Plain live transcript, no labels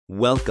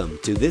Welcome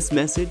to this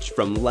message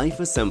from Life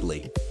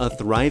Assembly, a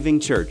thriving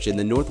church in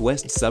the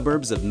northwest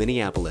suburbs of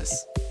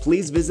Minneapolis.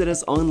 Please visit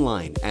us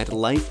online at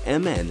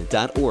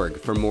lifemn.org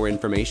for more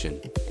information.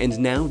 And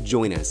now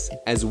join us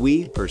as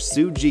we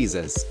pursue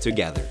Jesus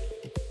together.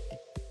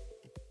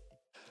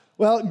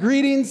 Well,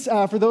 greetings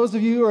for those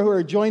of you who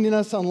are joining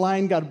us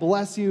online. God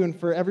bless you. And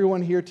for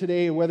everyone here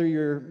today, whether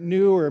you're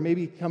new or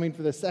maybe coming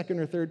for the second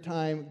or third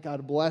time,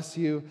 God bless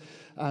you.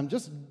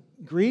 Just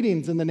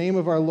greetings in the name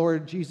of our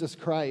Lord Jesus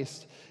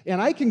Christ. And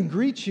I can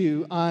greet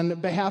you on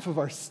behalf of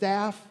our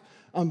staff,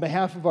 on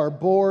behalf of our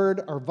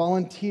board, our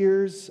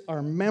volunteers,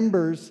 our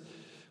members.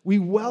 We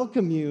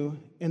welcome you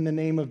in the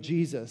name of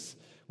Jesus.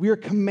 We are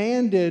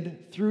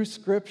commanded through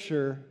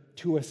Scripture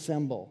to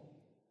assemble,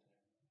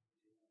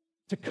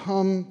 to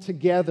come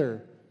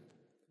together.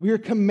 We are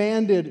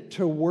commanded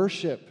to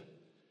worship.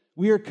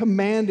 We are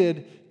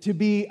commanded to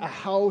be a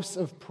house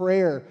of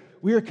prayer.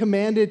 We are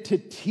commanded to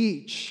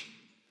teach.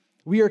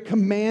 We are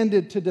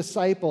commanded to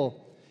disciple.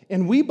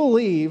 And we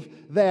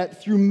believe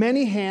that through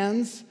many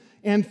hands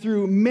and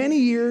through many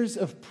years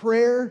of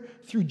prayer,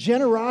 through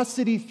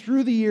generosity,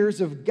 through the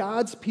years of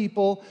God's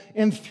people,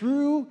 and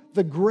through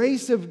the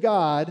grace of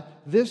God,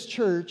 this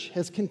church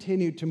has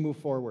continued to move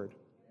forward.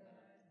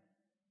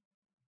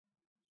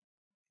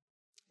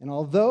 And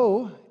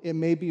although it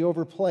may be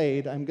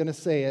overplayed, I'm going to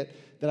say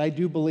it, that I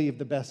do believe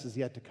the best is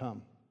yet to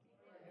come.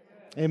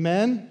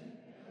 Amen?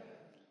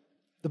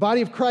 The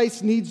body of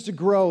Christ needs to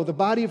grow. The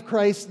body of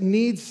Christ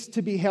needs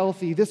to be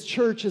healthy. This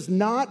church is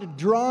not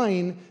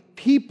drawing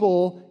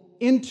people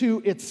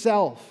into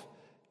itself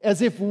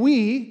as if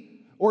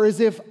we, or as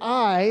if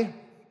I,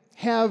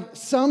 have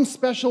some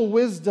special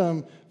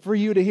wisdom for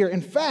you to hear. In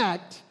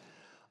fact,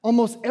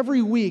 almost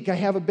every week I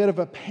have a bit of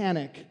a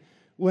panic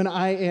when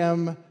I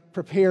am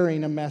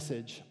preparing a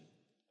message.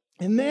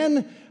 And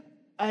then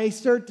I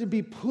start to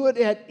be put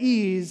at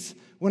ease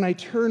when I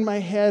turn my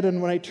head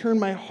and when I turn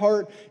my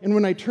heart and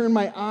when I turn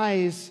my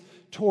eyes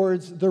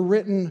towards the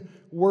written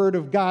Word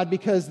of God,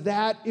 because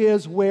that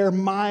is where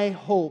my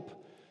hope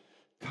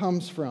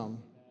comes from.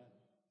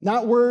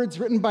 Not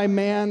words written by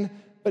man,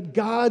 but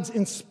God's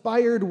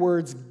inspired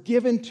words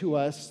given to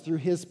us through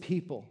His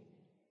people.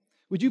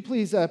 Would you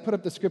please put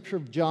up the scripture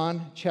of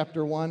John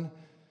chapter 1?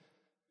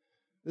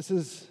 This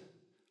is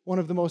one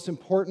of the most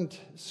important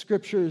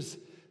scriptures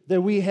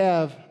that we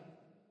have.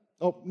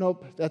 Oh,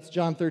 nope, that's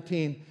John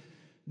 13.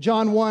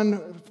 John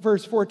 1,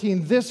 verse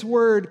 14, this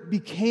Word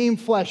became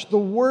flesh. The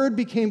Word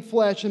became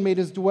flesh and made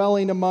His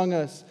dwelling among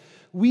us.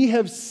 We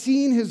have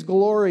seen His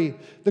glory,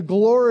 the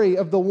glory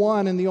of the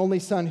one and the only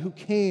Son who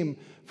came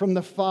from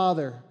the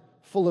Father,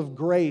 full of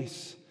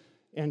grace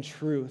and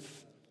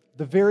truth.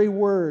 The very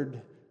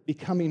Word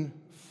becoming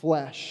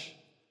flesh.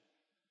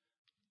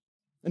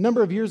 A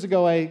number of years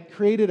ago, I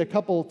created a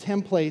couple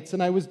templates,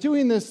 and I was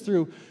doing this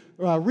through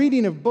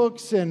reading of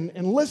books and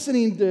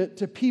listening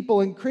to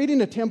people and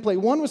creating a template.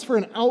 One was for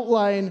an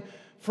outline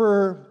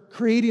for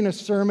creating a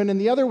sermon,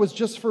 and the other was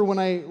just for when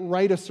I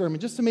write a sermon,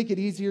 just to make it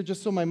easier,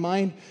 just so my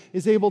mind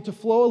is able to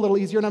flow a little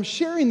easier. And I'm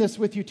sharing this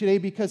with you today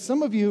because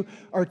some of you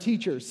are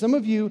teachers, some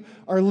of you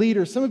are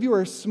leaders, some of you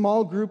are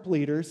small group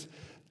leaders,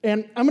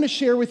 and I'm going to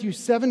share with you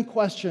 7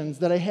 questions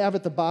that I have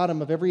at the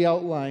bottom of every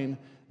outline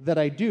that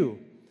I do.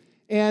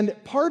 And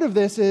part of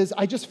this is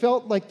I just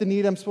felt like the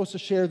need I'm supposed to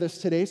share this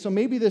today. So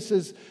maybe this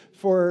is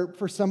for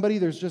somebody,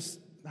 there's just,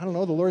 I don't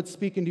know, the Lord's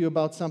speaking to you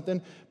about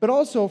something. But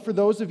also for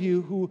those of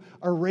you who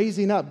are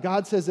raising up,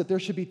 God says that there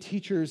should be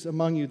teachers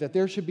among you, that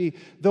there should be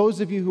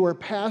those of you who are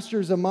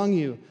pastors among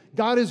you.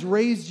 God has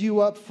raised you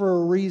up for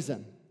a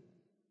reason.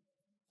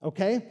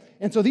 Okay?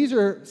 And so these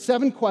are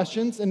 7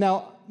 questions. And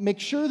now make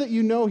sure that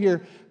you know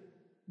here,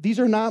 these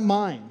are not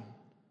mine.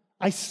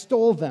 I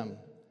stole them.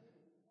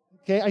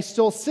 Okay, I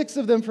stole 6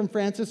 of them from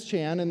Francis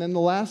Chan, and then the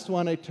last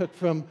one I took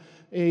from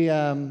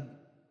a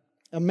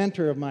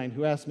mentor of mine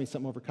who asked me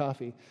something over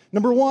coffee.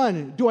 Number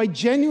 1, do I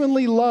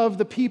genuinely love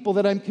the people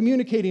that I'm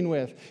communicating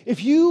with?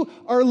 If you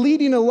are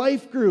leading a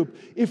life group,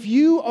 if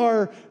you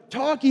are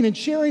talking and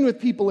sharing with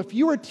people, if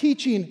you are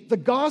teaching the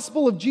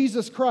gospel of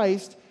Jesus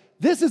Christ,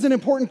 this is an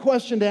important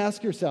question to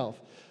ask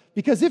yourself.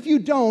 Because if you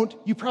don't,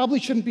 you probably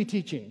shouldn't be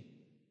teaching.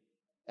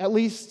 At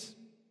least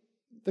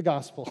the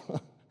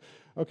gospel.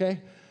 Okay?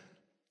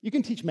 You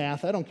can teach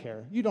math, I don't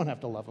care. You don't have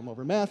to love them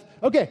over math.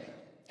 Okay,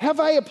 have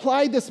I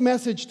applied this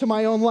message to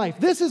my own life?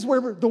 This is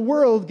where the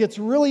world gets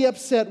really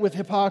upset with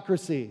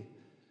hypocrisy,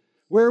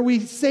 where we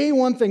say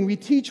one thing, we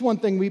teach one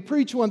thing, we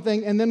preach one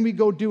thing, and then we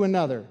go do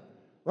another.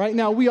 Right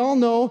now, we all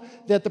know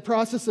that the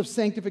process of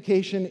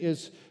sanctification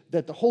is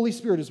that the Holy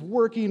Spirit is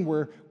working,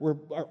 we're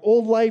our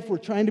old life, we're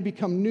trying to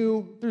become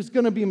new. There's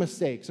going to be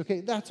mistakes, okay?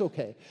 That's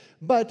okay.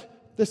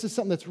 But this is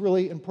something that's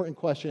really important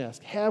question to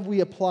ask. Have we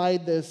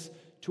applied this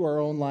to our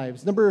own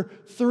lives? Number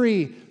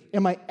 3,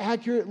 am I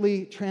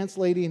accurately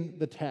translating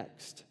the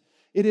text?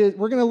 We're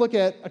going to look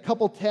at a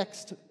couple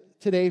texts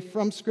today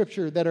from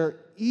Scripture that are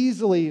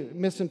easily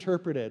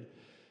misinterpreted.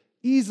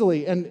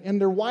 Easily,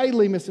 and they're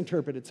widely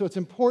misinterpreted. So it's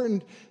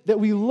important that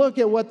we look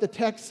at what the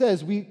text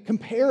says. We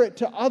compare it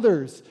to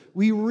others.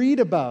 We read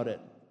about it.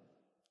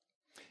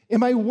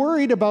 Am I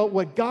worried about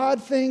what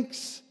God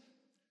thinks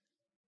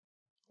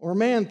or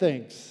man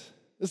thinks?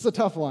 This is a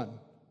tough one.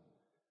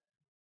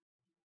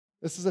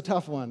 This is a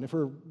tough one if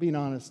we're being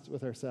honest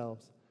with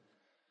ourselves.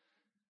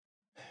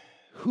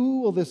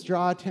 Who will this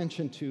draw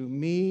attention to,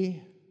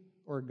 me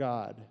or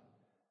God?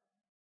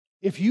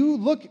 If you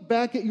look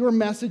back at your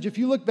message, if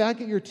you look back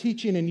at your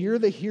teaching and you're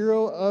the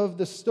hero of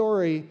the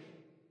story,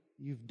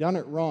 you've done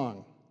it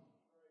wrong.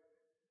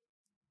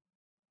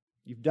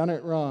 You've done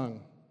it wrong.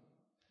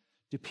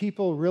 Do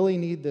people really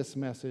need this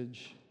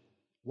message?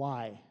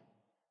 Why?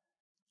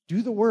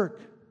 Do the work.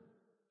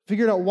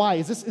 Figure out why.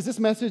 Is this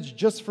message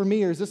just for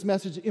me, or is this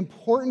message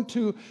important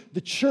to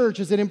the church?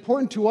 Is it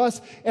important to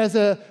us as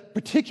a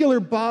particular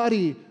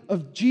body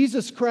of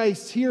Jesus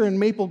Christ here in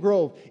Maple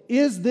Grove?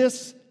 Is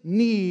this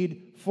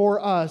need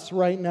for us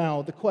right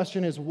now? The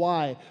question is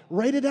why.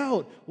 Write it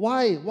out.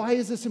 Why? Why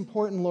is this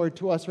important, Lord,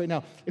 to us right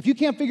now? If you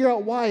can't figure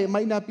out why, it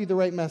might not be the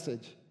right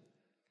message.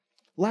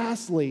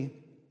 Lastly,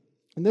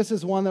 and this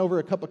is one over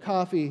a cup of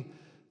coffee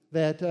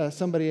that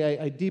somebody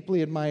I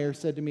deeply admire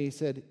said to me, he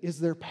said, is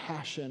there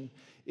passion?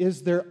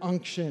 Is there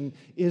unction?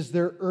 Is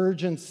there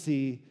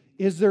urgency?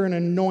 Is there an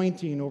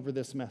anointing over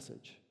this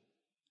message?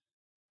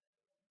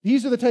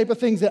 These are the type of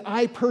things that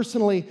I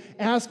personally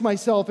ask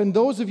myself, and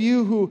those of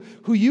you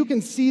who you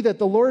can see that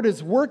the Lord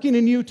is working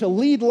in you to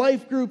lead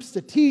life groups,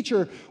 to teach,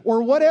 or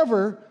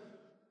whatever,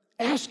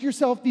 ask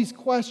yourself these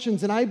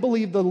questions, and I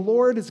believe the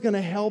Lord is going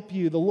to help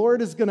you. The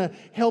Lord is going to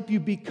help you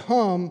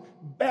become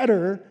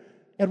better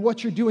at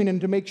what you're doing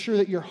and to make sure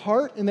that your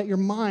heart and that your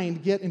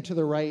mind get into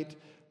the right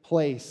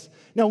place.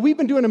 Now, we've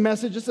been doing a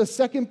message, it's a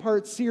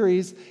second-part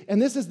series, and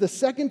this is the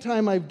second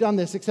time I've done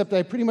this, except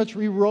I pretty much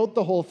rewrote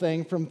the whole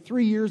thing from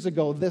 3 years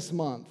ago this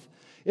month.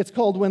 It's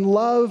called When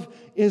Love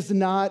Is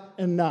Not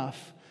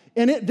Enough.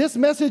 And this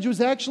message was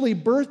actually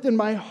birthed in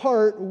my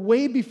heart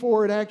way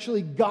before it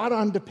actually got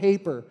onto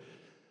paper.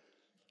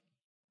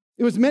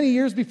 It was many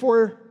years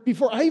before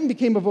I even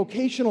became a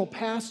vocational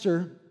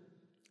pastor,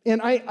 and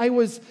I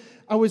was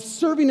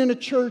serving in a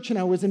church and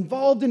I was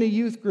involved in a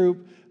youth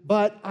group,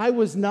 but I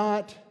was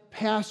not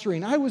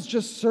pastoring. I was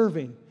just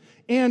serving.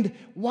 And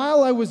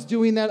while I was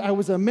doing that, I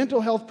was a mental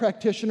health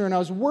practitioner, and I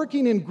was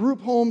working in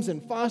group homes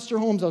and foster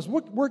homes. I was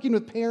working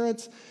with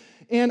parents,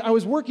 and I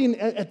was working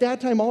at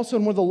that time also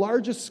in one of the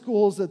largest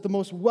schools, at the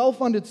most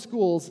well-funded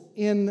schools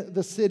in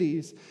the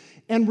cities.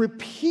 And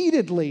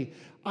repeatedly,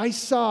 I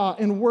saw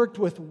and worked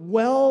with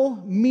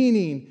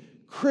well-meaning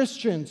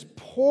Christians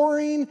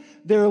pouring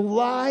their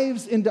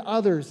lives into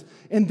others,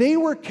 and they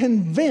were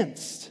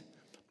convinced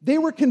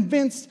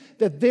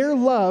that their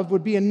love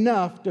would be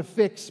enough to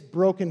fix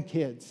broken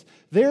kids.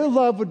 Their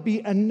love would be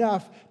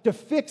enough to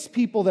fix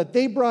people that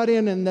they brought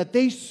in and that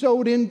they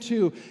sowed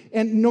into.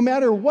 And no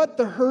matter what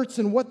the hurts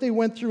and what they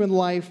went through in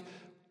life,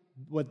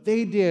 what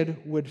they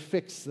did would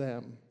fix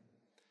them.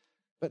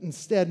 But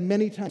instead,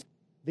 many times,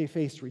 they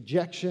faced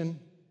rejection.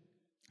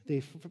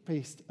 They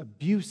faced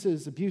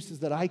abuses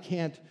that I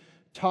can't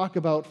talk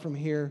about from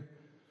here.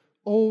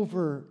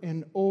 Over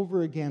and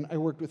over again, I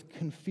worked with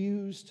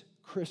confused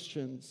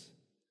Christians,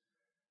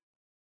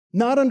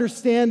 not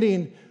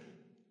understanding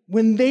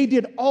when they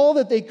did all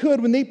that they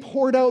could, when they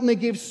poured out and they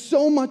gave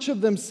so much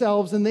of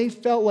themselves and they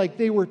felt like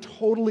they were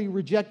totally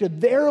rejected.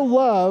 Their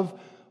love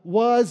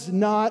was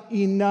not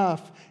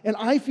enough. And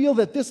I feel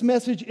that this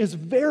message is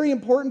very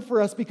important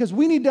for us because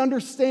we need to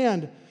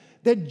understand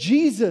that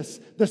Jesus,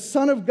 the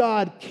Son of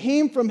God,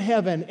 came from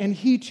heaven and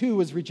he too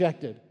was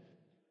rejected.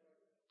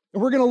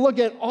 And we're going to look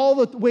at all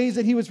the ways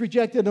that he was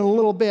rejected in a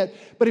little bit.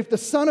 But if the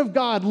Son of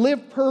God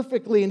lived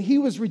perfectly and he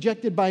was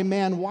rejected by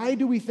man, why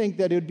do we think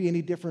that it would be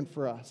any different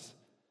for us?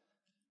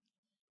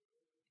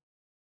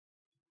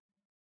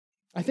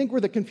 I think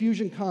where the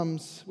confusion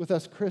comes with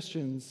us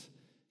Christians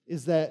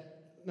is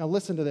that, now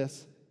listen to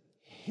this,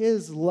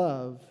 his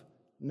love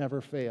never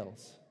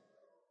fails,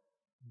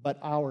 but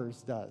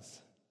ours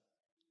does.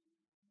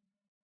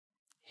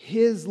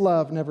 His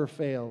love never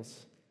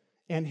fails,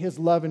 and his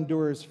love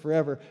endures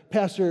forever.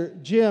 Pastor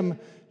Jim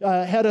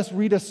had us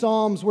read a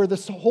Psalms where the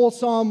whole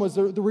psalm was,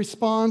 the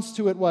response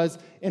to it was,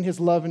 and his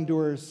love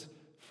endures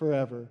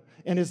forever.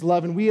 And his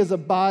love, and we as a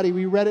body,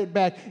 we read it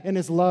back, and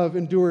his love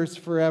endures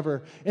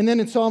forever. And then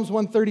in Psalms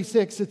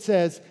 136, it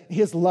says,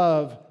 his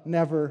love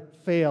never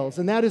fails.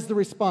 And that is the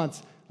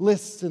response.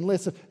 Lists and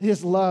lists of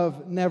his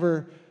love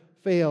never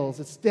fails.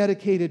 It's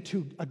dedicated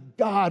to a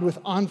God with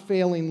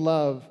unfailing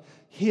love.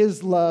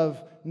 His love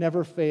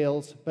never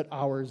fails, but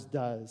ours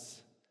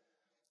does.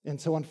 And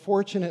so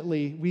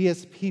unfortunately, we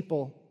as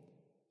people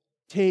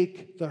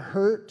take the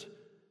hurt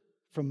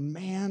from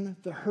man,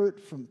 the hurt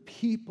from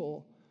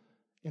people,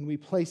 and we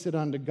place it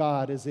onto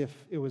God as if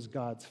it was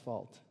God's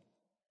fault.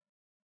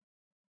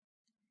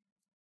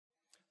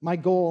 My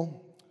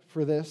goal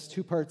for this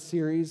two-part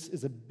series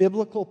is a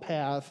biblical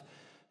path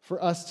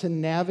for us to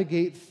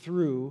navigate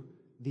through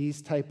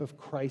these type of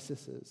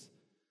crises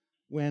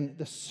when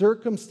the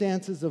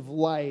circumstances of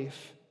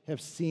life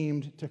have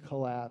seemed to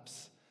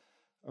collapse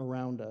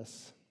around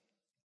us.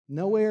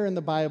 Nowhere in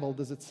the Bible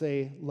does it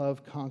say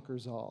love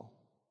conquers all.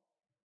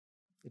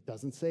 It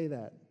doesn't say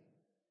that.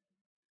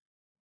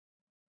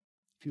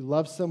 If you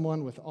love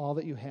someone with all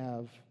that you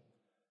have,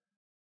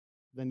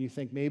 then you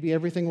think maybe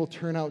everything will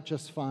turn out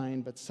just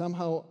fine, but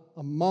somehow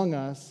among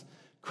us,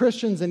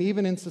 Christians and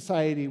even in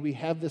society, we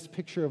have this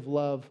picture of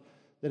love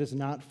that is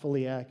not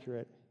fully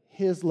accurate.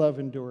 His love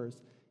endures.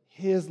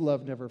 His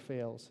love never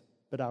fails,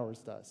 but ours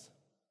does.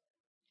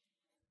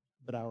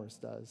 But ours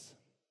does.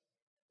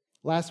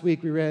 Last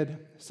week we read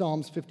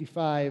Psalms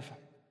 55,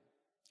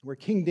 where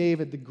King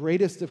David, the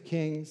greatest of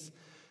kings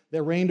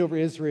that reigned over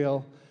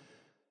Israel,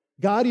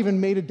 God even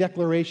made a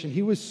declaration.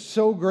 He was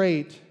so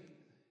great,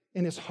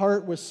 and his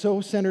heart was so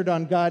centered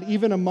on God,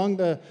 even among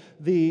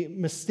the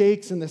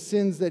mistakes and the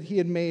sins that he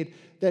had made,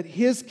 that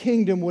his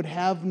kingdom would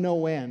have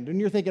no end.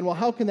 And you're thinking, well,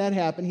 how can that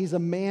happen? He's a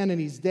man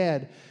and he's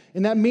dead.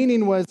 And that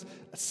meaning was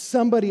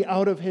somebody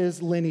out of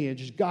his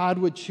lineage, God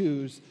would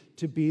choose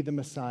to be the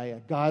Messiah.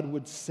 God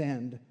would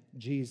send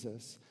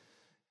Jesus.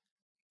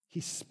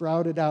 He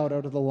sprouted out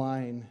of the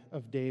line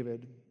of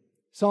David.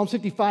 Psalm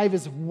 55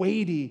 is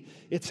weighty,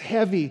 it's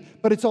heavy,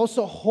 but it's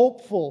also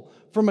hopeful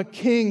from a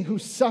king who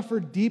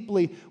suffered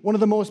deeply one of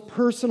the most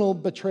personal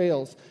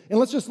betrayals. And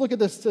let's just look at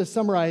this to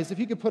summarize. If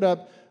you could put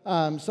up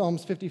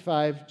Psalms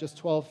 55, just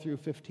 12 through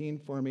 15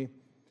 for me.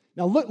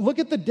 Now look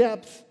at the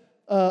depth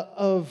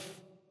of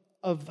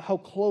how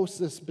close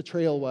this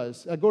betrayal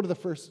was. Go to the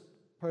first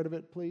part of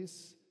it,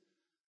 please.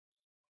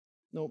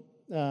 Nope.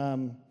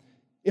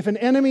 If an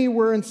enemy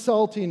were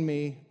insulting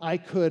me, I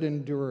could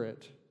endure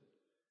it.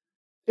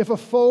 If a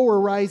foe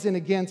were rising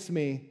against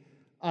me,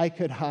 I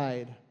could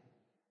hide.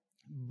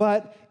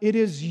 But it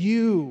is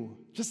you,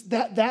 just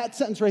that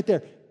sentence right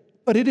there.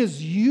 But it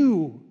is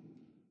you,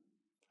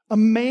 a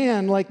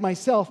man like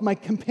myself, my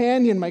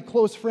companion, my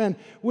close friend,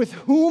 with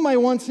whom I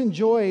once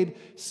enjoyed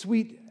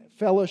sweet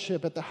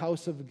fellowship at the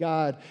house of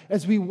God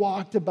as we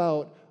walked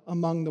about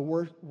among the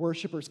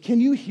worshipers. Can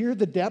you hear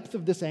the depth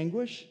of this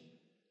anguish?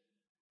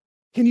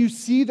 Can you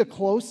see the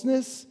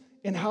closeness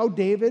in how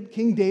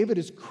King David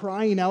is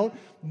crying out?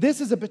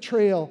 This is a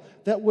betrayal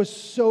that was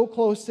so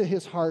close to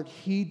his heart,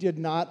 he did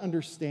not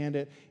understand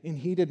it, and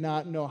he did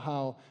not know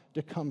how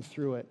to come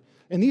through it.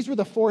 And these were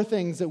the four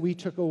things that we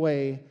took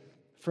away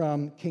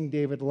from King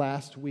David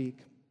last week.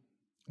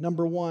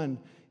 Number one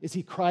is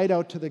he cried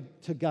out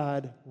to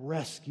God,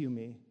 rescue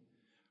me.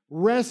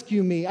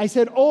 Rescue me. I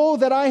said, oh,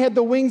 that I had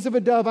the wings of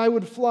a dove, I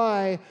would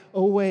fly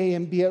away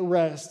and be at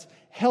rest.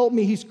 Help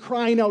me. He's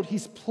crying out.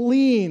 He's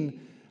pleading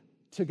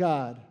to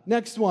God.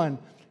 Next one,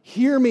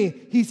 hear me.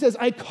 He says,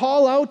 I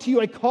call out to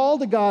you. I call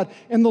to God,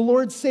 and the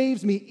Lord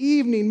saves me.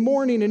 Evening,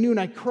 morning, and noon,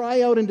 I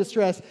cry out in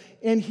distress,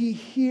 and he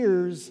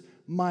hears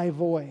my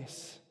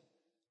voice.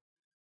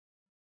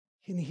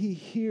 And he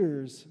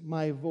hears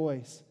my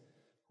voice.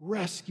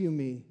 Rescue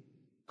me.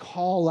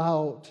 Call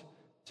out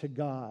to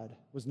God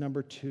was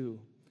number two.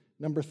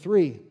 Number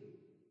three,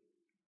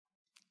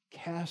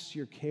 cast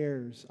your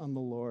cares on the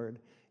Lord,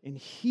 and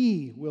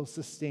he will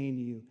sustain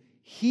you.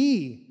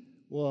 He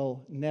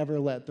will never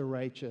let the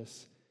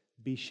righteous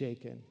be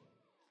shaken.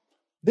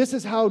 This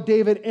is how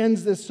David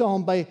ends this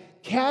psalm, by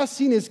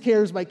casting his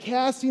cares, by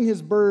casting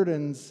his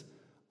burdens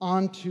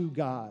onto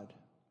God.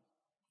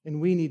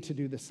 And we need to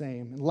do the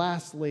same. And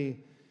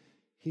lastly,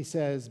 he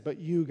says, but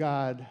you,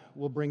 God,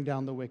 will bring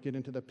down the wicked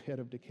into the pit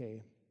of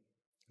decay.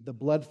 The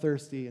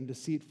bloodthirsty and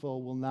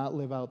deceitful will not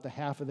live out the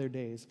half of their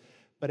days.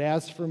 But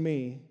as for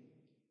me,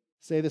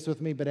 say this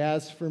with me, but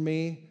as for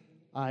me,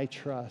 I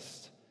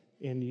trust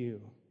in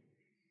you.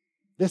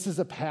 This is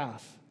a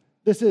path.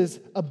 This is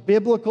a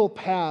biblical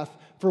path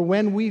for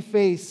when we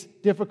face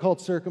difficult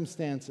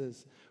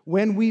circumstances,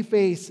 when we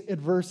face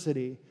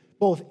adversity,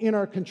 both in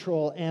our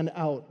control and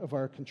out of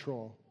our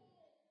control.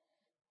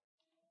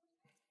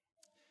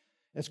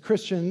 As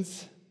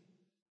Christians,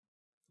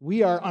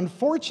 we are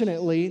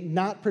unfortunately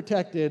not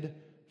protected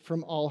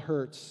from all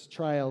hurts,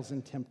 trials,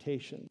 and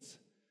temptations.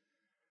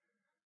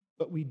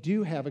 But we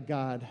do have a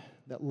God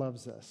that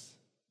loves us.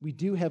 We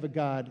do have a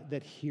God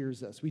that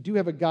hears us. We do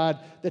have a God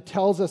that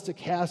tells us to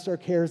cast our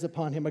cares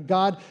upon him, a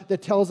God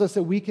that tells us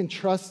that we can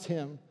trust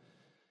him.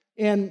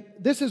 And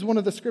this is one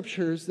of the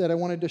scriptures that I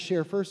wanted to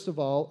share, first of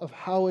all, of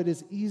how it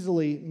is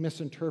easily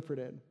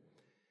misinterpreted.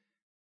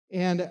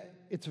 And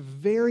it's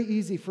very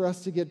easy for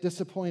us to get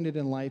disappointed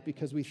in life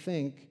because we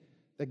think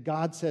that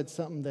God said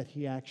something that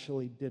he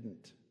actually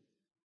didn't.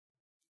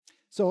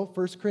 So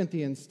 1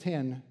 Corinthians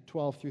 10,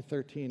 12 through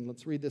 13.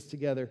 Let's read this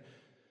together.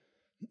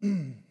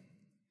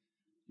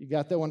 You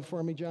got that one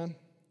for me, John?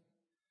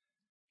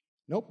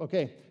 Nope?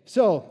 Okay.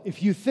 So,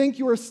 if you think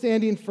you are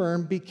standing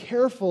firm, be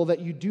careful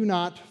that you do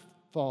not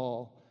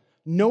fall.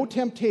 No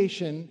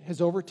temptation has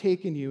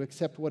overtaken you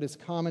except what is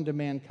common to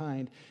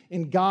mankind.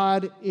 And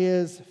God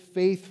is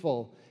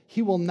faithful.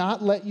 He will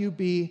not let you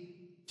be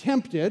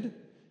tempted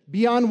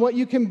beyond what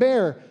you can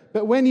bear.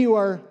 But when you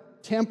are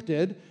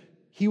tempted,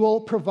 he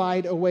will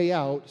provide a way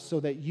out so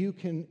that you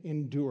can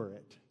endure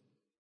it.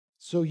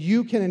 So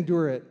you can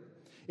endure it.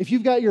 If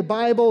you've got your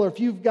Bible, or if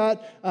you've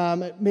got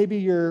maybe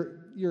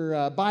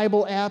your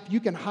Bible app,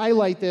 you can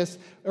highlight this.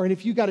 Or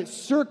if you've got it,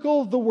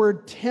 circle the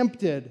word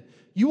tempted.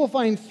 You will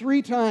find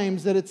 3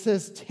 times that it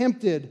says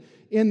tempted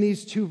in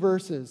these 2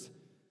 verses.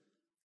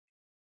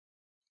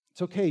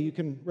 It's okay, you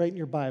can write in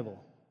your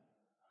Bible.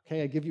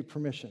 Okay, I give you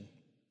permission.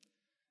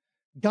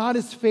 God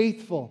is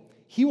faithful.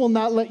 He will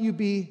not let you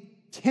be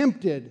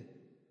tempted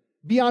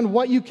beyond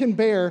what you can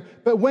bear,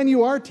 but when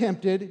you are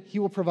tempted, He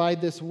will provide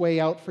this way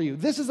out for you.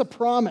 This is a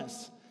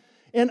promise.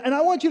 And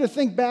I want you to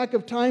think back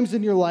of times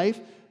in your life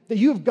that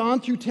you have gone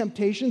through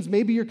temptations.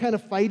 Maybe you're kind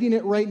of fighting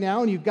it right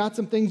now and you've got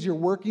some things you're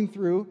working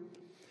through.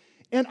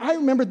 And I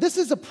remember this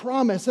is a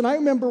promise. And I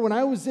remember when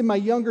I was in my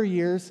younger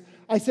years,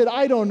 I said,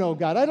 I don't know,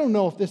 God. I don't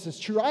know if this is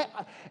true.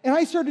 And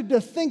I started to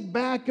think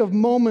back of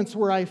moments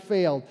where I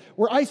failed,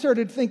 where I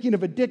started thinking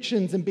of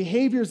addictions and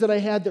behaviors that I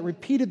had that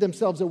repeated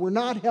themselves that were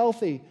not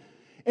healthy.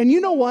 And you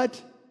know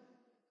what?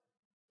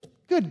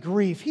 Good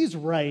grief, He's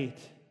right.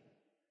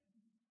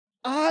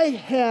 I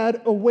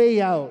had a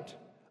way out.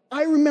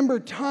 I remember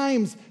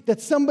times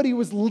that somebody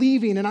was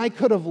leaving and I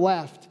could have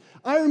left.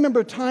 I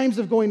remember times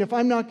of going, if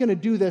I'm not going to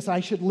do this, I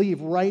should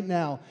leave right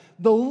now.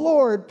 The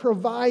Lord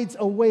provides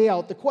a way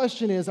out. The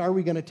question is, are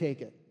we going to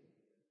take it?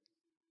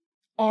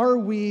 Are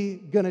we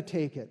going to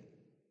take it?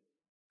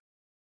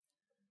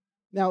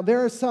 Now,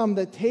 there are some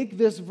that take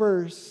this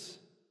verse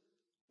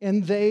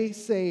and they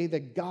say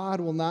that God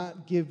will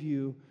not give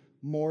you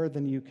more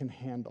than you can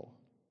handle.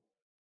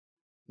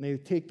 And they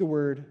take the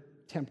word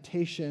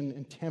temptation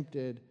and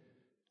tempted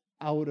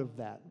out of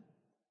that.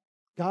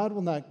 God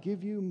will not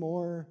give you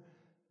more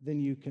than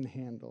you can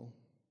handle.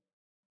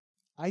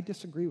 I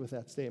disagree with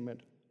that statement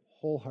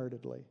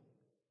wholeheartedly.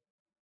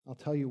 I'll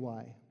tell you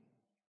why.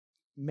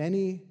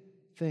 Many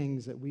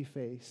things that we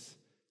face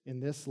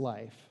in this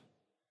life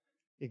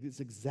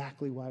is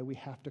exactly why we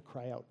have to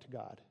cry out to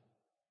God.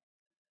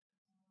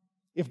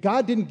 If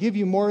God didn't give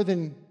you more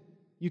than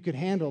you could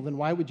handle, then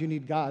why would you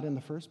need God in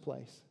the first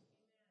place?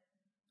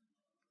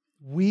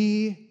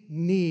 We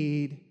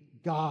need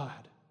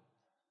God.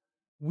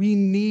 We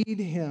need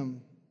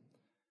Him.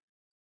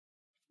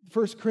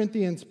 1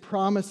 Corinthians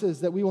promises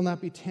that we will not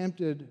be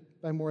tempted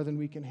by more than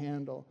we can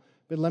handle.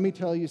 But let me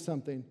tell you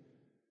something.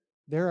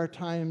 There are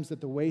times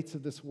that the weights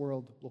of this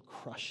world will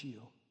crush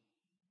you.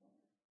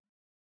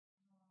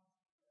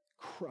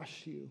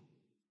 Crush you.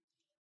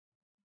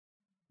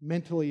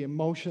 Mentally,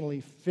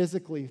 emotionally,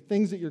 physically,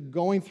 things that you're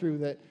going through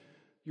that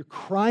you're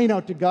crying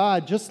out to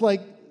God, just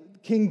like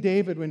King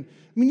David.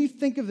 You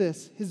think of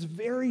this, his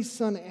very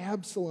son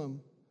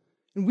Absalom.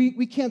 And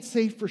we can't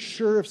say for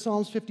sure if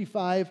Psalms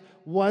 55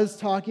 was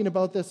talking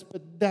about this,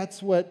 but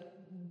that's what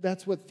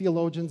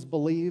theologians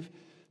believe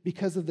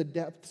because of the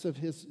depths of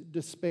his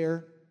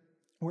despair.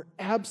 Where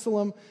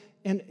Absalom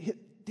and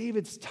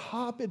David's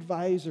top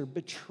advisor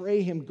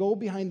betray him, go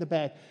behind the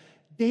back.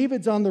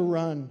 David's on the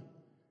run.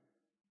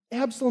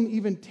 Absalom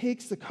even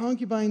takes the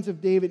concubines of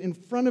David in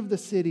front of the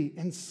city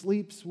and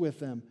sleeps with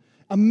them.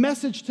 A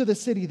message to the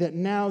city that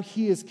now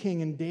he is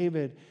king and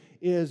David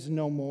is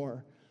no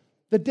more.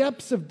 The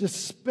depths of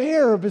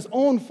despair of his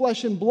own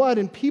flesh and blood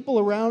and people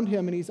around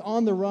him, and he's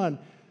on the run.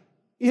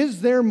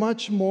 Is there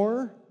much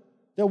more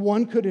that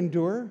one could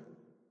endure?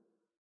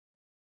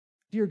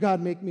 Dear God,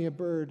 make me a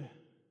bird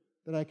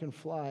that I can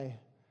fly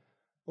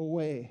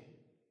away.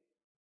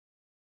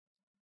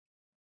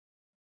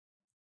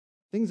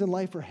 Things in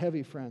life are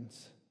heavy,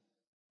 friends.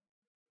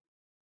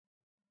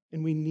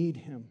 And we need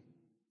Him.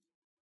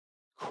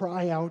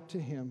 Cry out to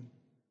Him.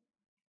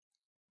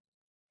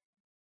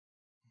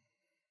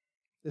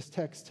 This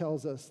text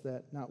tells us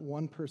that not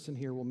one person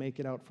here will make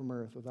it out from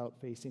earth without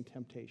facing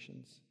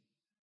temptations.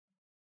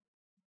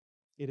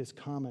 It is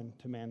common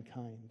to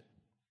mankind.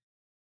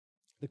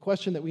 The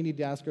question that we need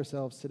to ask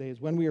ourselves today is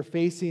when we are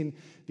facing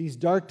these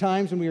dark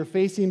times, when we are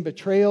facing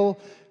betrayal,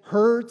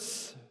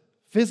 hurts,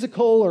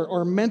 physical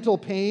or mental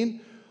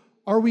pain,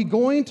 are we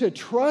going to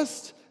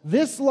trust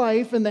this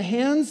life in the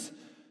hands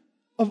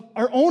of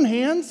our own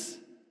hands?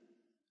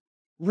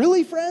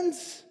 Really,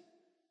 friends?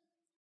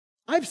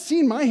 I've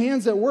seen my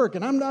hands at work,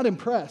 and I'm not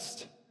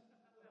impressed.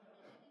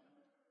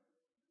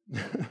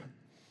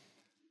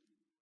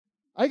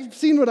 I've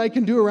seen what I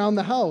can do around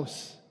the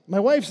house. My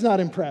wife's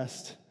not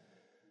impressed.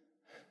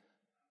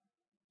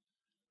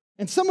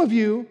 And some of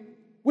you,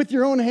 with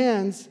your own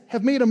hands,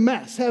 have made a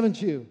mess,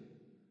 haven't you?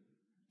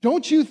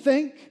 Don't you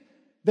think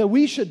that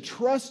we should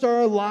trust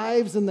our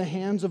lives in the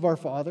hands of our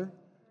Father?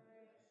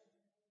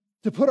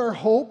 To put our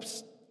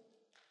hopes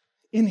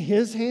in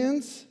His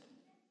hands?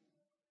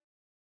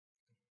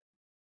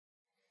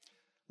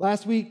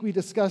 Last week, we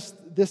discussed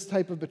this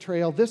type of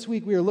betrayal. This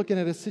week, we are looking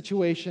at a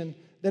situation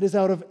that is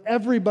out of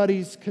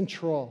everybody's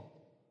control.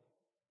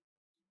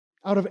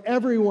 Out of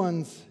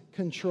everyone's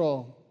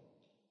control.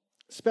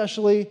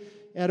 Especially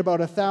at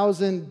about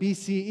 1000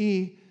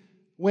 BCE,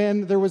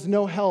 when there was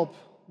no help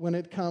when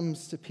it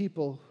comes to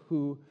people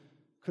who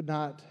could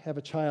not have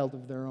a child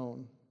of their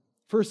own.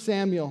 1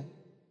 Samuel,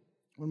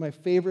 one of my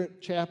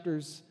favorite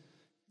chapters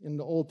in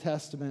the Old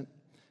Testament.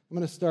 I'm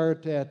going to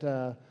start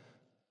at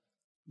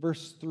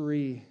verse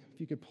 3, if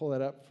you could pull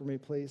that up for me,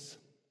 please.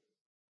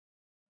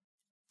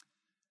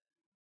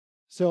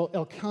 So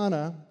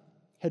Elkanah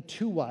had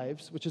 2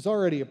 wives, which is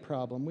already a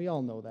problem. We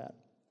all know that.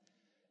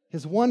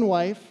 His one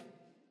wife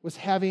was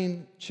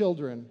having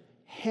children.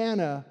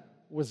 Hannah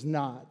was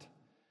not.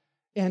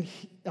 And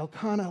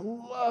Elkanah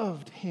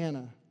loved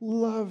Hannah,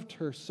 loved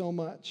her so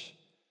much.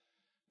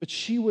 But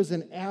she was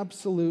in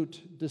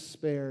absolute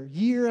despair.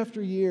 Year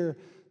after year,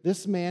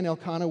 this man,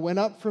 Elkanah, went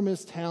up from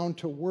his town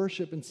to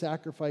worship and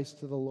sacrifice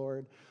to the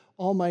Lord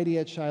Almighty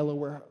at Shiloh,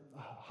 where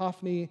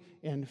Hophni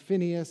and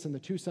Phinehas and the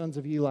two sons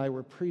of Eli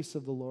were priests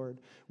of the Lord.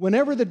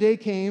 Whenever the day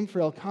came for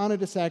Elkanah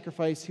to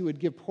sacrifice, he would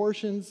give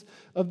portions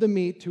of the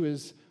meat to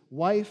his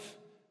wife,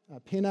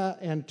 Peninnah,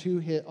 and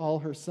to all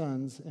her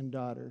sons and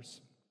daughters.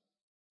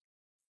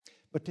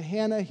 But to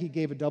Hannah he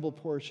gave a double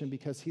portion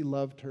because he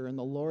loved her, and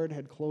the Lord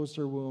had closed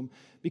her womb.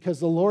 Because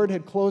the Lord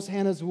had closed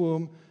Hannah's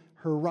womb,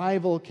 her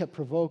rival kept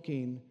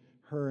provoking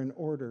her in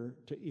order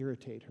to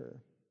irritate her.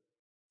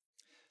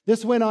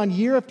 This went on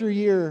year after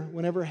year.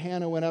 Whenever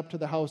Hannah went up to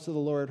the house of the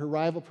Lord, her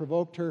rival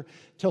provoked her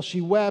till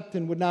she wept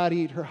and would not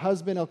eat. Her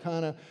husband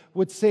Elkanah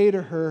would say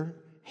to her,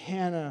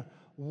 "Hannah,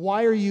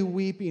 why are you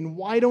weeping?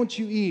 Why don't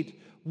you eat?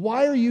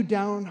 Why are you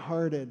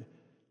downhearted?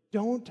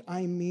 Don't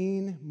I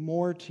mean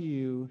more to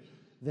you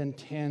than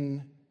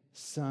 10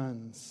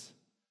 sons?"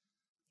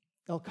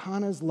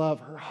 Elkanah's love,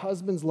 her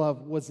husband's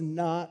love, was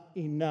not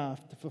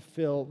enough to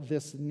fulfill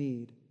this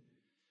need.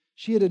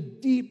 She had a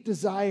deep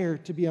desire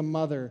to be a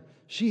mother.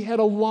 She had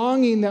a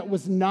longing that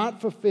was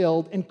not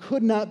fulfilled and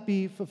could not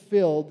be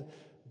fulfilled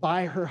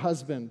by her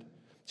husband.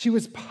 She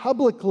was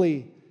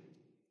publicly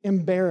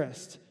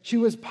embarrassed. She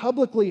was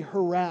publicly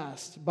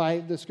harassed by,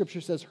 the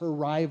scripture says, her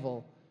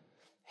rival.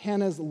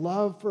 Hannah's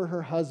love for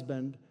her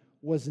husband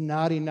was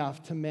not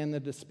enough to mend the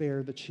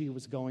despair that she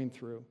was going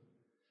through.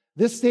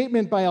 This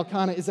statement by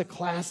Elkanah is a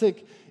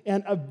classic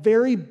and a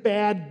very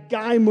bad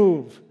guy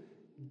move.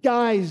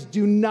 Guys,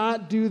 do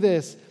not do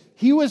this.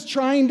 He was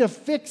trying to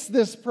fix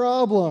this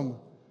problem.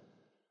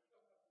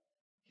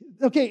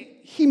 Okay,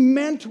 he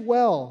meant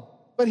well,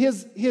 but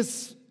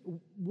his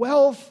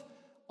wealth,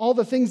 all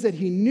the things that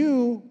he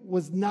knew,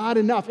 was not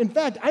enough. In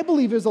fact, I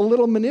believe it was a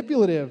little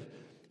manipulative.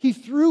 He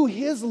threw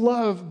his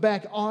love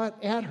back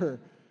at her.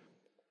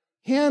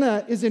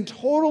 Hannah is in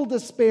total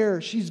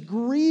despair. She's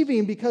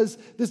grieving because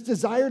this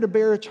desire to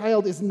bear a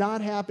child is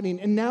not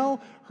happening. And now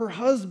her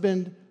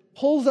husband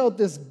pulls out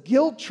this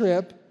guilt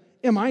trip.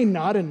 Am I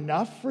not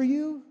enough for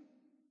you?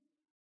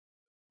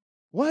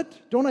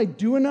 What? Don't I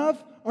do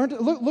enough?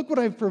 Look what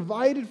I've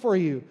provided for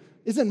you.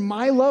 Isn't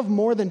my love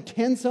more than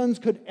 10 sons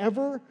could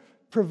ever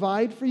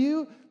provide for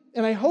you?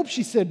 And I hope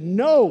she said,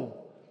 no,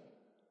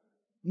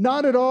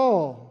 not at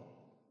all.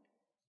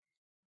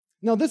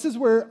 Now, this is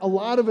where a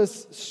lot of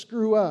us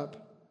screw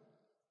up.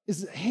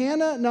 Is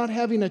Hannah not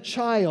having a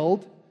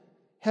child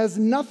has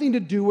nothing to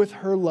do with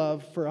her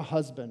love for a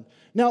husband.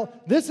 Now,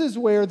 this is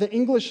where the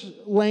English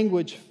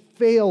language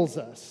fails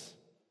us.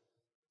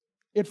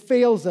 It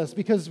fails us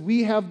because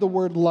we have the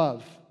word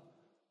love.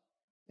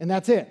 And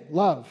that's it,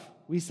 love.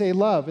 We say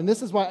love. And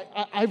this is why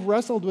I've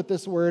wrestled with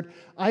this word.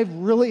 I've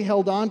really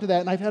held on to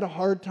that, and I've had a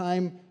hard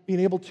time being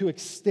able to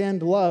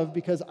extend love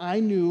because I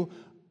knew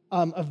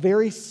a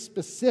very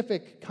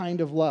specific kind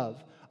of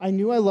love. I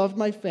knew I loved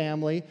my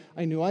family.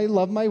 I knew I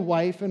loved my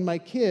wife and my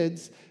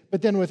kids.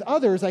 But then with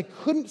others, I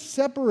couldn't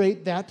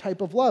separate that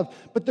type of love.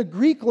 But the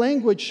Greek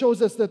language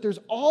shows us that there's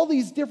all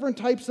these different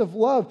types of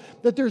love,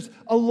 that there's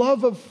a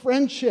love of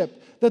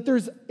friendship, that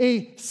there's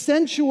a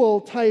sensual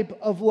type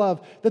of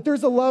love, that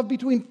there's a love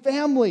between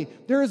family.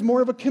 There is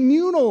more of a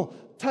communal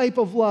type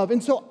of love.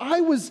 And so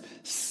I was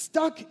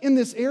stuck in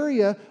this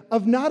area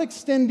of not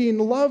extending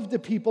love to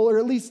people, or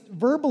at least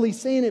verbally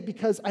saying it,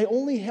 because I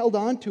only held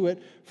on to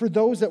it for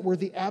those that were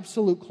the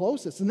absolute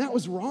closest. And that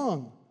was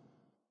wrong.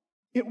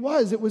 It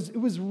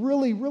was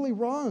really, really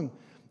wrong.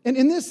 And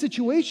in this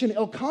situation,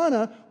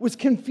 Elkanah was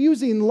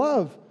confusing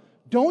love.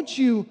 Don't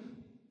you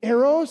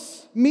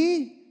eros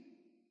me?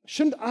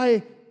 Shouldn't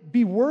I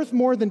be worth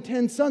more than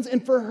 10 sons?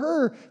 And for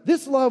her,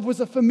 this love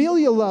was a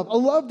familial love, a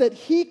love that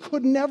he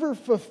could never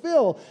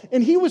fulfill.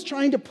 And he was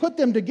trying to put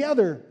them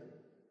together.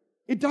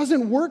 It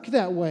doesn't work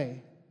that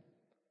way.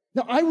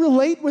 Now, I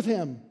relate with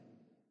him.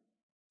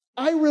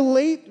 I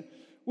relate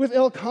with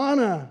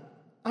Elkanah.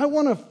 I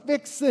want to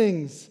fix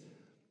things.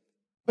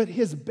 But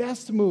his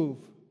best move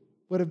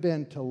would have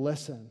been to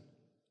listen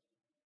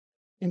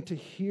and to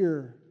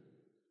hear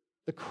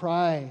the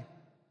cry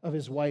of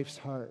his wife's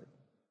heart.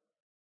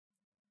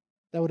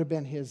 That would have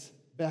been his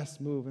best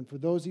move. And for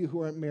those of you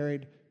who aren't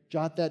married,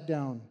 jot that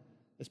down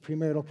as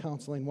premarital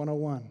counseling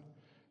 101,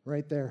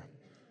 right there.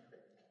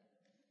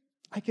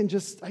 I can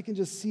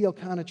just see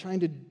Elkanah trying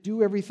to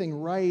do everything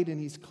right,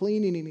 and he's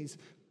cleaning, and he's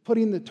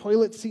putting the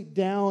toilet seat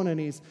down, and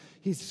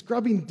he's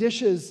scrubbing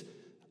dishes.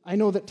 I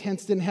know that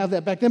tents didn't have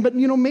that back then, but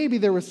maybe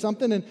there was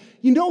something, and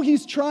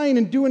he's trying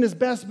and doing his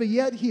best, but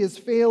yet he is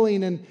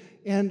failing,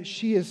 and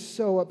she is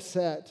so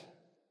upset.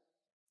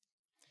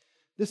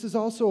 This is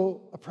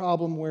also a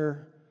problem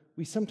where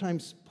we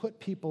sometimes put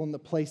people in the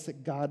place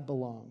that God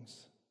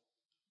belongs.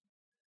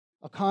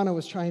 Elkanah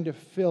was trying to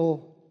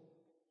fill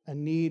a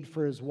need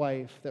for his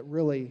wife that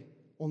really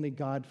only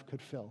God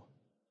could fill.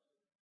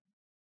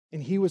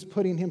 And he was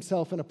putting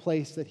himself in a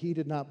place that he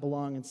did not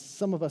belong, and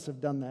some of us have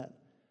done that.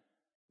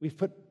 We've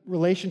put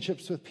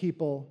relationships with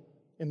people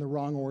in the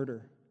wrong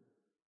order.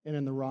 and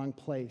in the wrong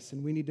place.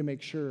 And we need to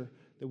make sure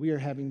that we are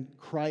having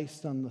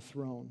Christ on the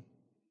throne.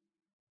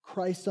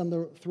 Christ on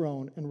the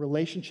throne and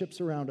relationships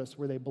around us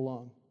where they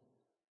belong.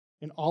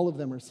 And all of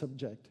them are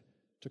subject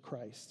to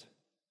Christ.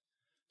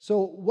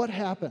 So what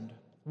happened?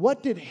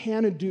 What did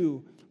Hannah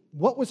do?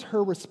 What was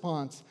her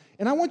response?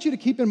 And I want you to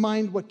keep in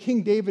mind what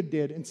King David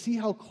did and see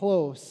how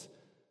close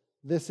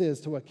this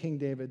is to what King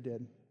David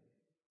did.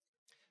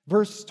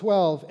 Verse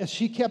 12, as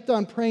she kept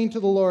on praying to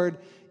the Lord,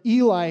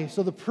 Eli,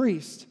 so the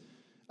priest,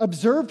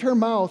 observed her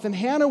mouth, and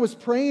Hannah was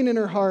praying in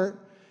her heart,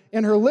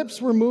 and her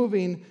lips were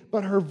moving,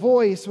 but her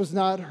voice was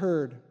not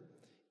heard.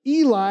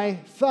 Eli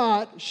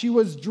thought she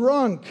was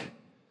drunk.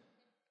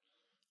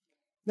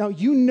 Now,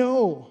 you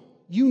know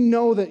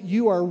that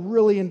you are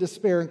really in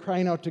despair and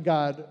crying out to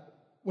God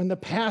when the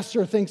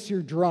pastor thinks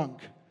you're drunk,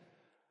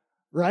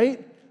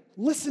 right?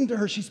 Listen to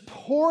her. She's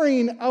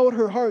pouring out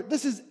her heart.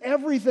 This is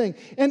everything.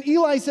 And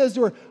Eli says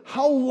to her,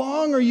 how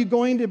long are you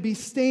going to be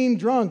staying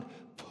drunk?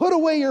 Put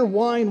away your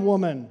wine,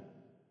 woman.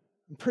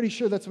 I'm pretty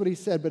sure that's what he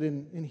said, but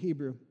in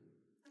Hebrew.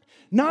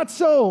 Not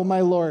so,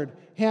 my lord,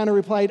 Hannah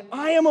replied.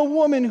 I am a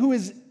woman who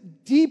is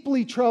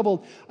deeply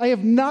troubled. I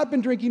have not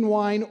been drinking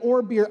wine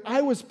or beer.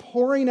 I was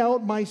pouring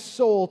out my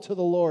soul to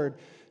the Lord.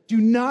 Do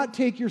not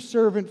take your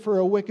servant for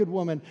a wicked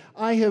woman.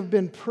 I have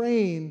been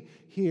praying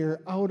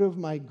here out of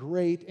my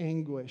great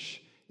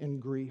anguish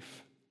and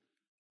grief.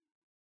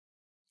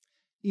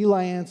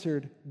 Eli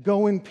answered,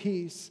 go in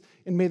peace,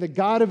 and may the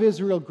God of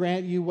Israel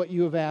grant you what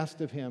you have asked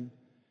of him.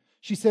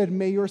 She said,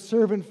 may your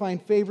servant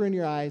find favor in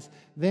your eyes.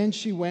 Then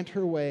she went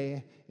her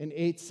way and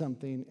ate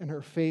something, and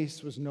her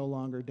face was no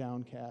longer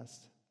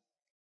downcast.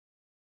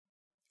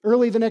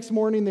 Early the next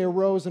morning, they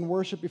arose and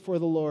worshiped before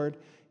the Lord,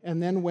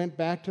 and then went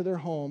back to their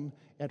home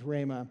at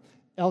Ramah.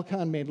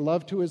 Elkanah made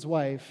love to his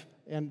wife,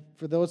 and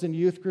for those in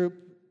youth group,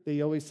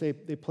 they always say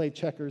they play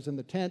checkers in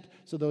the tent,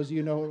 so those of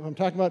you know what I'm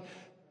talking about.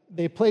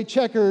 They played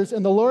checkers,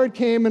 and the Lord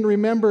came and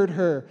remembered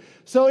her.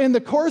 So in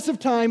the course of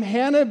time,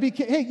 Hannah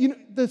became, hey,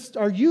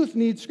 our youth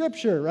need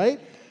scripture,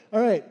 right? All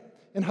right.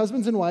 And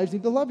husbands and wives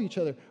need to love each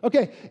other.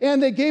 Okay.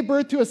 And they gave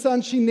birth to a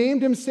son. She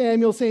named him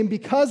Samuel, saying,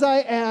 because I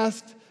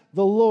asked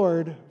the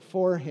Lord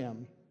for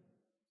him.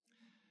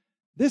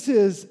 This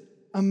is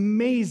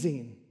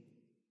amazing.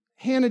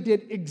 Hannah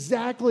did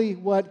exactly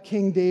what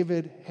King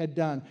David had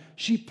done.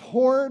 She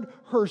poured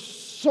her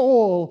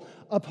soul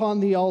upon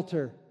the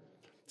altar.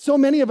 So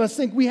many of us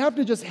think we have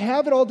to just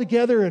have it all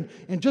together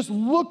and just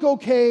look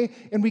okay,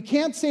 and we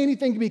can't say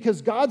anything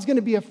because God's going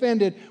to be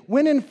offended,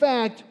 when in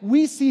fact,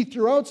 we see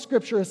throughout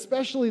Scripture,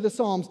 especially the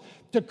Psalms,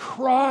 to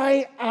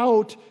cry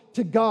out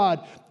to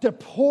God, to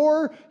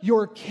pour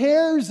your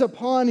cares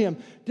upon Him,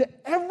 to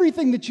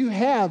everything that you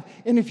have.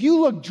 And if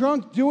you look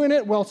drunk doing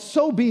it, well,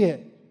 so be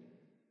it.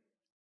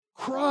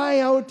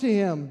 Cry out to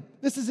Him.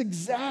 This is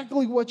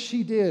exactly what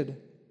she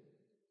did.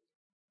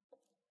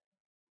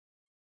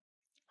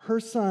 Her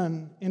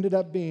son ended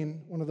up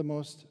being one of the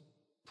most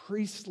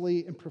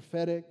priestly and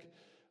prophetic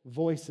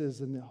voices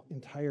in the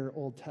entire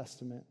Old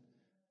Testament.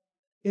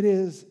 It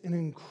is an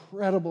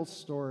incredible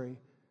story,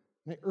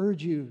 and I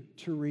urge you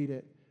to read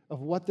it,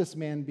 of what this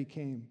man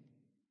became.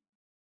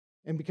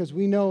 And because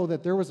we know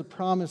that there was a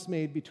promise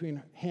made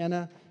between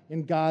Hannah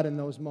and God in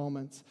those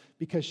moments,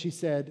 because she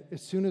said,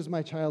 as soon as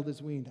my child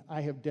is weaned,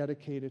 I have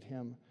dedicated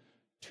him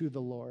to the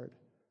Lord.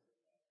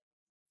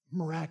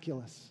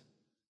 Miraculous.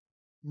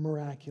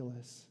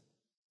 Miraculous.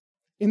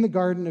 In the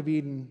Garden of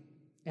Eden,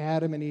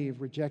 Adam and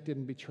Eve rejected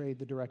and betrayed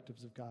the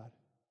directives of God.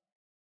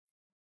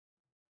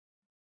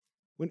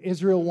 When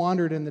Israel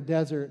wandered in the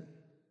desert,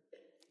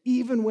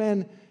 even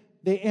when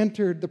they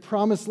entered the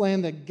promised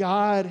land that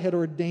God had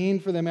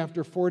ordained for them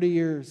after 40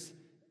 years,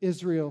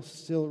 Israel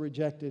still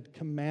rejected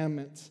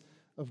commandments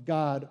of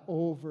God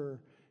over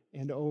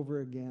and over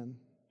again.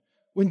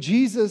 When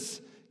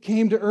Jesus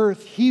came to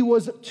earth, he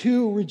was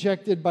too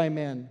rejected by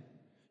men.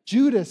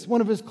 Judas,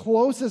 one of his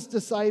closest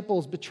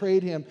disciples,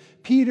 betrayed him.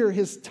 Peter,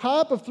 his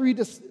top of three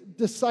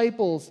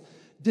disciples,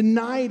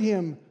 denied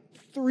him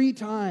 3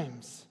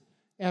 times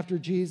after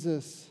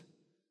Jesus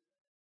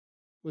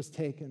was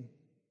taken.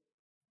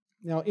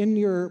 Now, in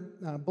your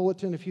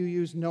bulletin, if you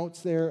use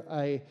notes there,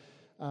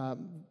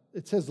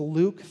 it says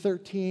Luke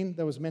 13.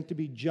 That was meant to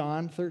be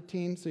John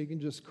 13, so you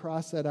can just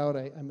cross that out.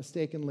 I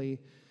mistakenly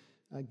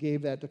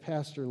gave that to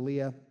Pastor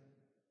Leah.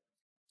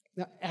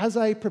 Now, as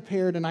I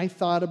prepared and I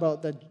thought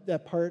about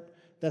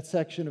that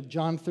section of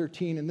John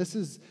 13, and this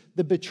is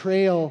the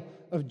betrayal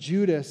of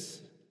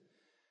Judas,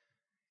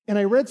 and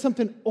I read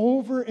something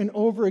over and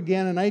over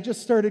again, and I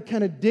just started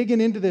kind of digging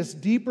into this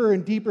deeper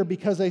and deeper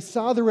because I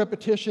saw the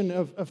repetition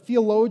of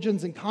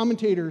theologians and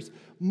commentators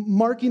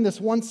marking this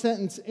one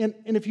sentence. And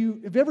if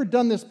you've ever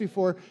done this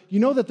before, you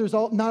know that there's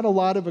not a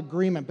lot of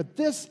agreement. But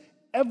this,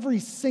 every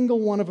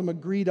single one of them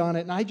agreed on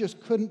it, and I just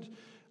couldn't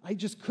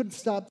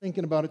stop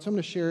thinking about it. So I'm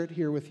going to share it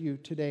here with you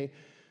today.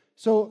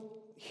 So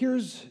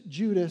here's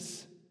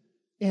Judas,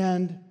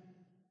 and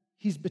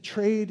he's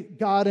betrayed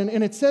God.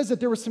 And it says that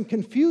there was some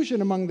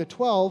confusion among the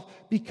 12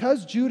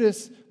 because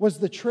Judas was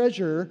the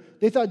treasurer.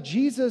 They thought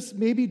Jesus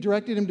maybe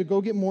directed him to go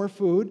get more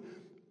food.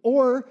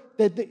 or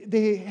that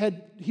he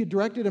had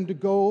directed him to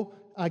go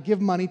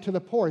give money to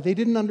the poor. They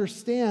didn't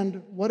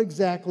understand what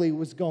exactly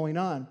was going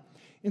on.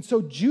 And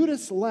so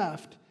Judas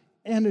left,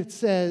 and it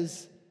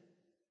says,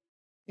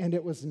 and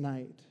it was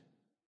night.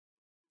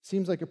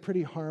 Seems like a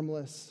pretty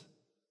harmless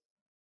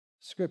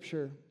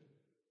scripture.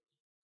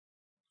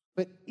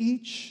 But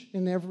each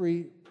and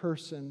every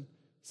person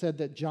said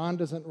that John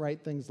doesn't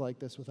write things like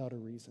this without a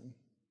reason.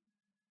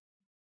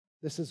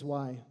 This is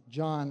why.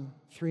 John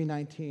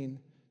 3:19.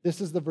 This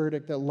is the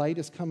verdict, that light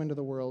has come into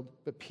the world,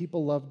 but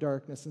people love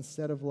darkness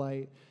instead of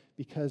light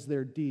because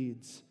their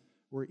deeds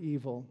were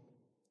evil.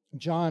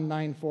 John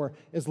 9:4.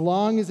 As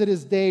long as it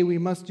is day, we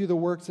must do the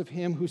works of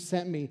him who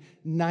sent me.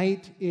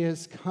 Night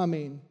is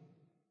coming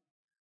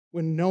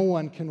when no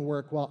one can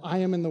work. While I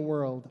am in the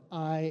world,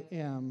 I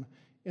am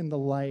in the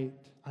light.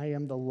 I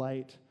am the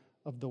light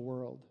of the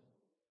world.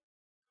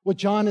 What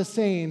John is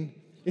saying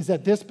is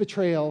that this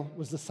betrayal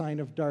was the sign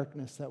of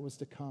darkness that was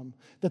to come.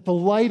 That the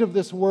light of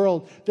this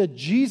world, that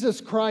Jesus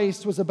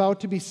Christ was about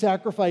to be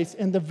sacrificed,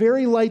 and the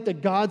very light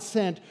that God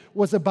sent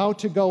was about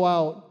to go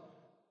out.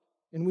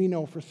 And we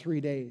know for 3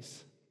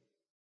 days.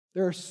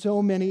 There are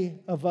so many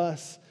of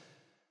us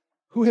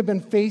who have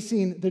been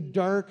facing the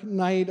dark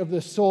night of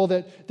the soul,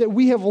 that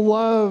we have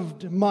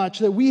loved much,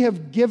 that we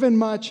have given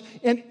much,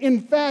 and in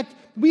fact,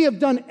 we have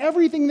done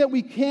everything that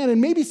we can, and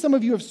maybe some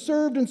of you have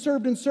served and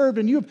served and served,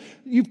 and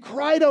you've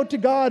cried out to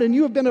God, and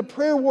you have been a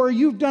prayer warrior,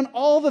 you've done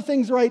all the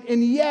things right,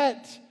 and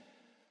yet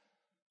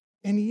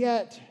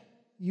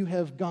you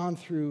have gone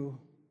through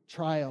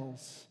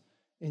trials,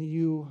 and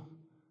you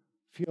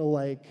feel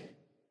like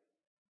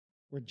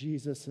where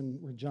Jesus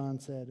and where John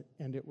said,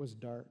 and it was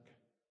dark.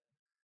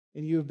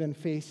 And you have been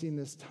facing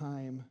this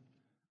time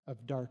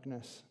of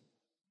darkness.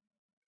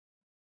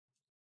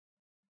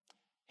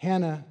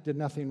 Hannah did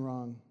nothing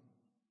wrong.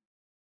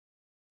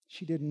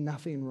 She did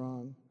nothing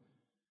wrong.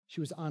 She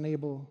was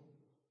unable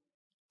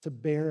to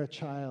bear a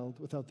child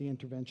without the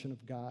intervention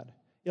of God.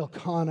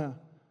 Elkanah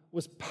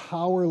was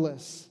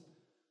powerless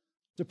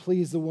to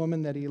please the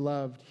woman that he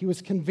loved. He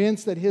was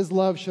convinced that his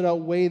love should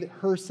outweigh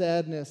her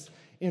sadness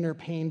in her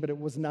pain, but it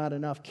was not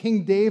enough.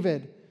 King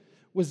David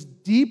was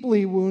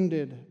deeply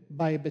wounded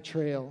by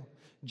betrayal.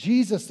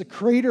 Jesus, the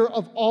creator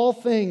of all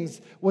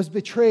things, was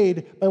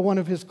betrayed by one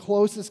of his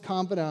closest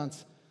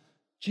confidants.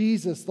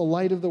 Jesus, the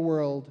light of the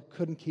world,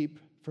 couldn't keep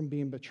from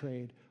being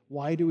betrayed.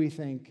 Why do we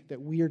think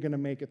that we are going to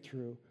make it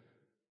through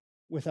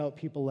without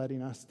people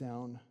letting us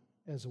down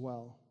as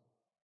well?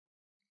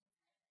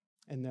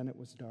 And then it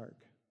was dark.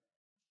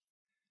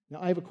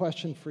 Now, I have a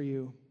question for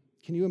you.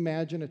 Can you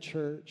imagine a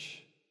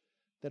church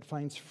that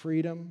finds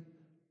freedom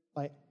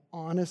by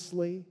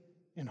honestly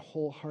and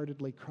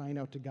wholeheartedly crying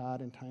out to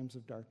God in times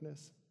of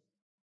darkness?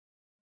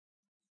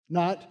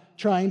 Not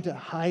trying to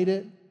hide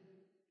it,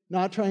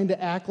 not trying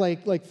to act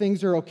like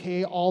things are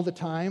okay all the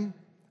time.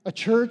 A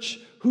church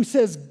who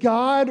says,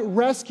 God,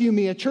 rescue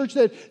me. A church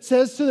that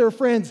says to their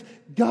friends,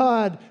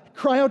 God,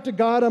 cry out to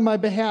God on my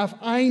behalf.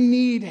 I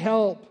need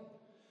help.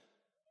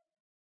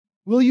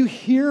 Will you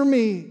hear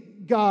me,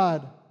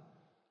 God?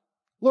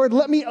 Lord,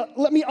 let me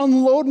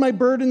unload my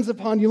burdens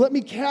upon you. Let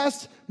me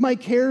cast my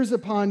cares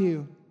upon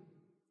you.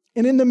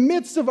 And in the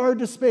midst of our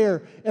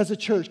despair as a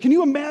church, can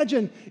you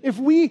imagine if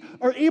we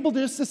are able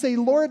just to say,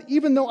 Lord,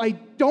 even though I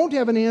don't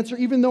have an answer,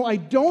 even though I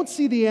don't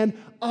see the end,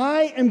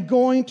 I am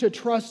going to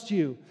trust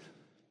you.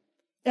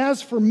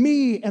 As for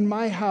me and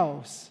my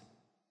house,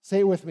 say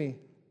it with me,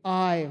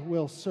 I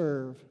will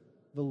serve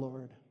the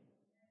Lord.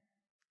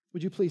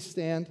 Would you please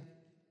stand?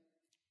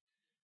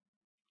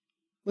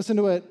 Listen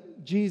to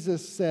what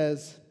Jesus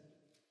says.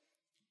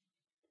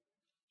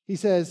 He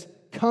says,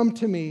 come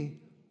to me,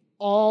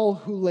 all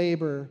who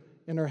labor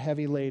and are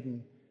heavy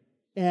laden,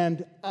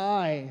 and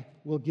I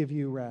will give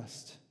you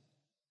rest.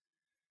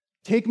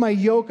 Take my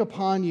yoke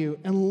upon you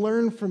and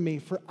learn from me,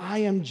 for I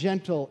am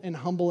gentle and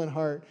humble in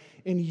heart,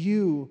 and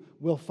you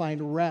will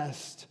find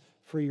rest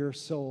for your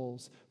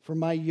souls. For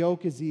my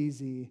yoke is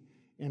easy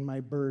and my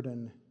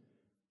burden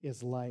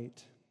is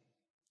light.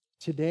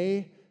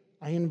 Today,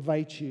 I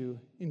invite you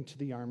into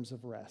the arms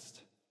of rest.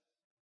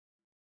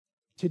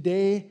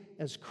 Today,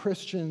 as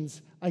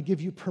Christians, I give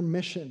you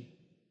permission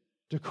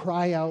to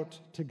cry out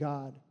to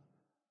God,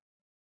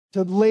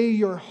 to lay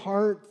your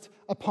heart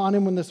upon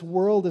him when this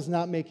world is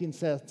not making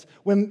sense.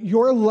 When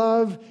your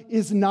love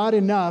is not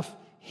enough,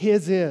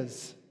 his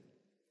is.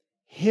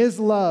 His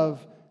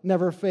love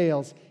never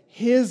fails.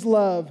 His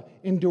love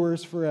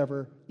endures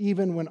forever,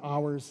 even when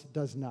ours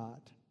does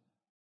not.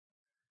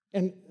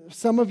 And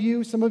some of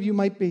you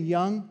might be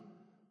young.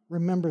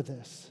 Remember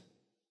this.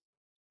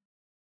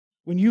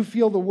 When you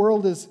feel the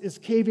world is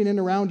caving in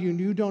around you and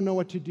you don't know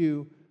what to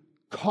do,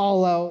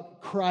 call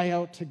out, cry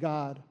out to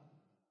God.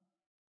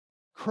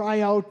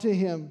 Cry out to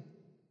him.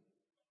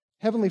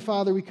 Heavenly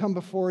Father, we come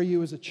before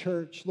you as a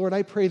church. Lord,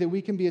 I pray that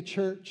we can be a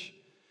church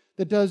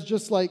that does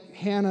just like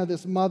Hannah,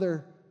 this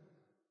mother,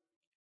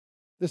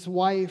 this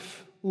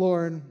wife,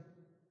 Lord.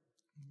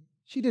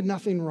 She did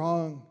nothing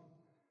wrong.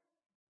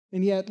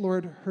 And yet,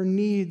 Lord, her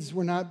needs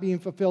were not being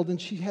fulfilled, and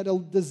she had a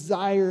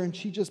desire, and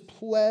she just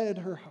pled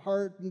her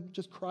heart and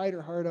just cried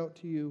her heart out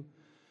to you.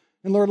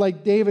 And Lord,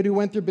 like David who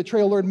went through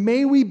betrayal, Lord,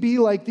 may we be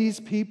like these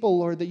people,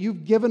 Lord, that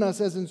you've given us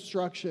as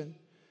instruction.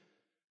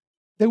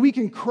 That we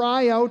can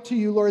cry out to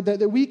you, Lord,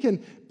 that we can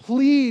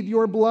plead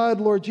your blood,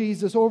 Lord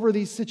Jesus, over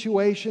these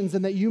situations,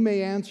 and that you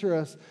may answer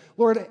us.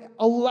 Lord,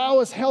 allow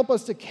us, help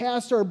us to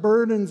cast our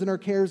burdens and our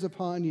cares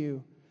upon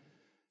you.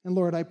 And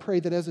Lord, I pray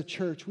that as a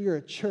church, we are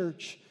a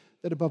church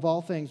that above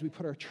all things we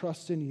put our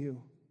trust in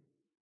you,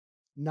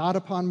 not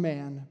upon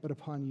man, but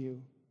upon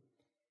you.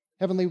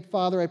 Heavenly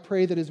Father, I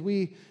pray that as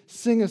we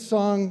sing a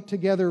song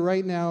together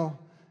right now,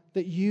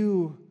 that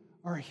you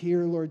are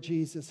here, Lord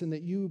Jesus, and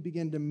that you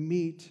begin to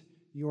meet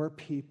your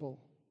people.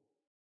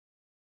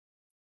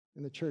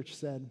 And the church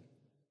said,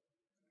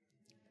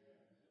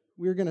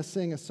 we're going to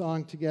sing a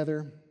song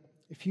together.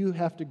 If you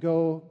have to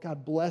go,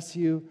 God bless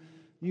you.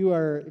 You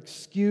are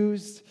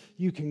excused.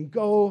 You can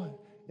go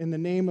in the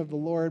name of the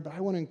Lord, but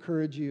I want to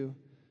encourage you.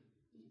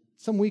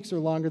 Some weeks are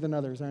longer than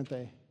others, aren't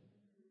they?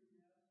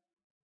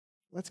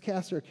 Let's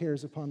cast our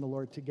cares upon the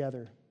Lord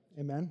together.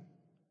 Amen.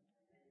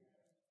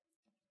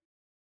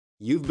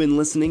 You've been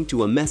listening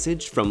to a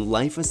message from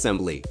Life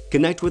Assembly.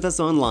 Connect with us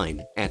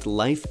online at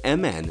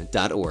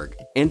lifemn.org.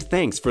 And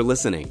thanks for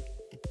listening.